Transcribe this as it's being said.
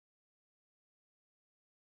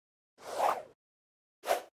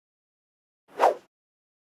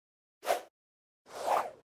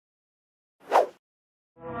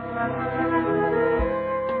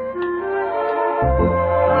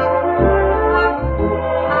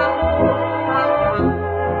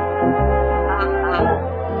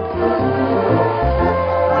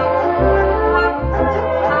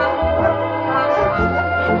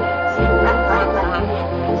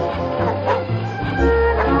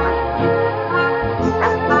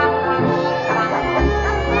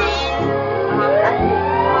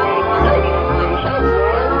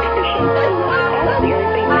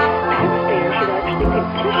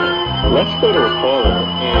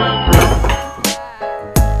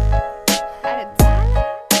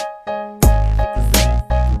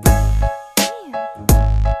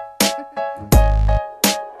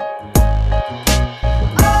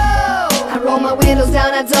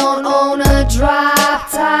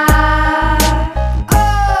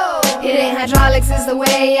the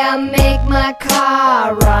way I make my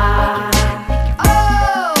car ride.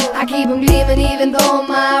 Oh, I keep them gleaming even though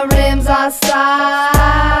my rims are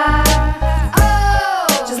style. Oh,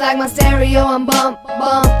 just like my stereo, I'm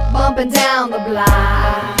bumping down the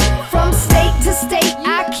block. From state to state,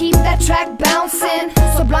 I keep that track bouncing.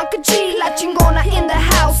 So Blanca G, la Chingona in the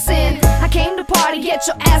house, and I came to party, get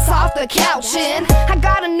your ass off the couch. And I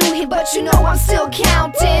got a new hit, but you know I'm still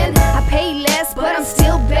counting. I pay less, but I'm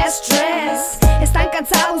still best dressed. Están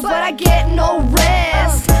cansados, but I get no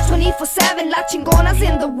rest. 24/7, la Chingona's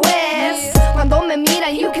in the west. Cuando me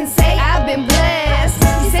miran, you can say I've been blessed.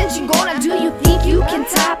 Dicen Chingona, do you think you can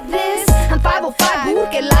top this? I'm 505,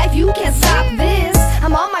 porque life, you can't stop this.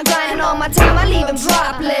 I'm on my grind and all my time I leave them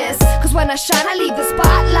dropless. Cause when I shine I leave the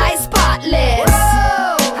spotlight spotless.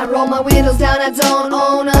 Whoa. I roll my windows down, I don't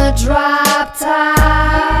own a drop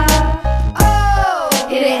top. Oh,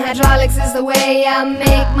 it ain't hydraulics, it's the way I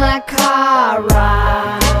make my car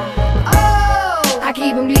ride. Oh, I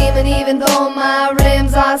keep them gleaming even though my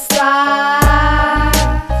rims are style.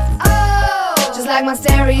 Oh, just like my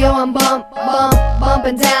stereo, I'm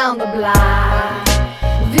bumping down the block.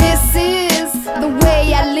 This is the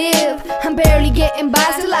way I live. I'm barely getting by,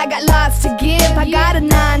 still I got lots to give. I got a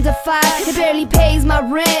 9 to 5, it barely pays my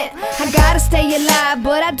rent. I gotta stay alive,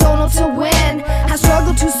 but I don't know till when. I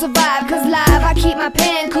struggle to survive, cause live I keep my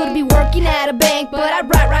pen. Could be working at a bank, but I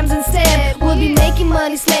write rhymes instead. Would be making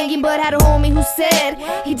money slanging, but had a homie who said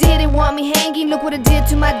he didn't want me hanging. Look what it did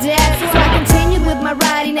to my dad. So I continued with my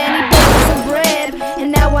writing and he baked me some bread.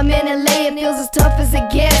 And now I'm in LA, it feels as tough as it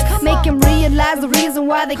gets. Make him realize the reason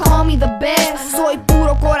why they call me the best. Soy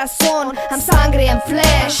puro corazón, I'm sangre and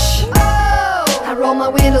flesh. Oh, I roll my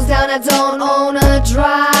windows down, I don't own a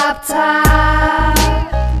drop top.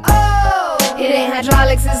 Oh, it ain't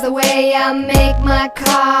hydraulics, it's the way I make my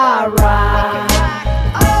car ride.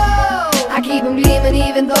 Oh, I keep them gleaming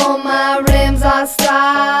even though my rims are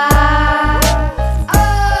style.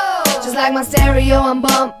 Oh, just like my stereo, I'm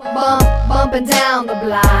bumping down the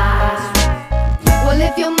block. Well,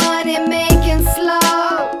 if your money making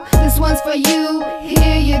slow, this one's for you,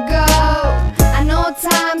 here you go. I know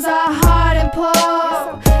times are hard and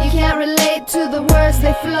poor, you can't relate to the words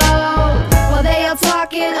they flow. While they are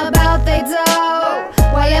talking about they dough,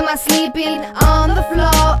 why am I sleeping on the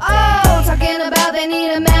floor? Oh, talking about they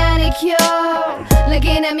need a manicure.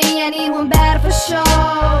 Looking at me, I need one bad for sure.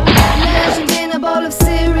 Legend in a bowl of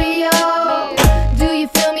cereal. Do you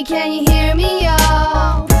feel me, can you hear me, yo?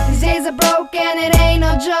 These days are broke and it ain't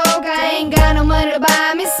no joke. I ain't got no money to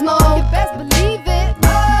buy me smoke. You best believe it.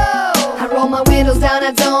 Oh, I roll my windows down,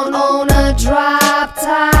 I don't own a drop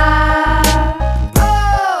top.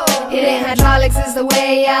 Oh, it ain't hydraulics, it's the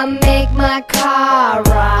way I make my car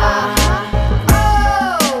ride.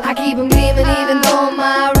 Oh, I keep them gleaming even though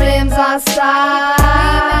my rims are style.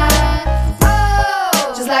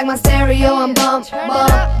 Oh, just like my stereo, I'm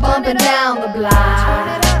bumping down the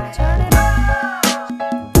block.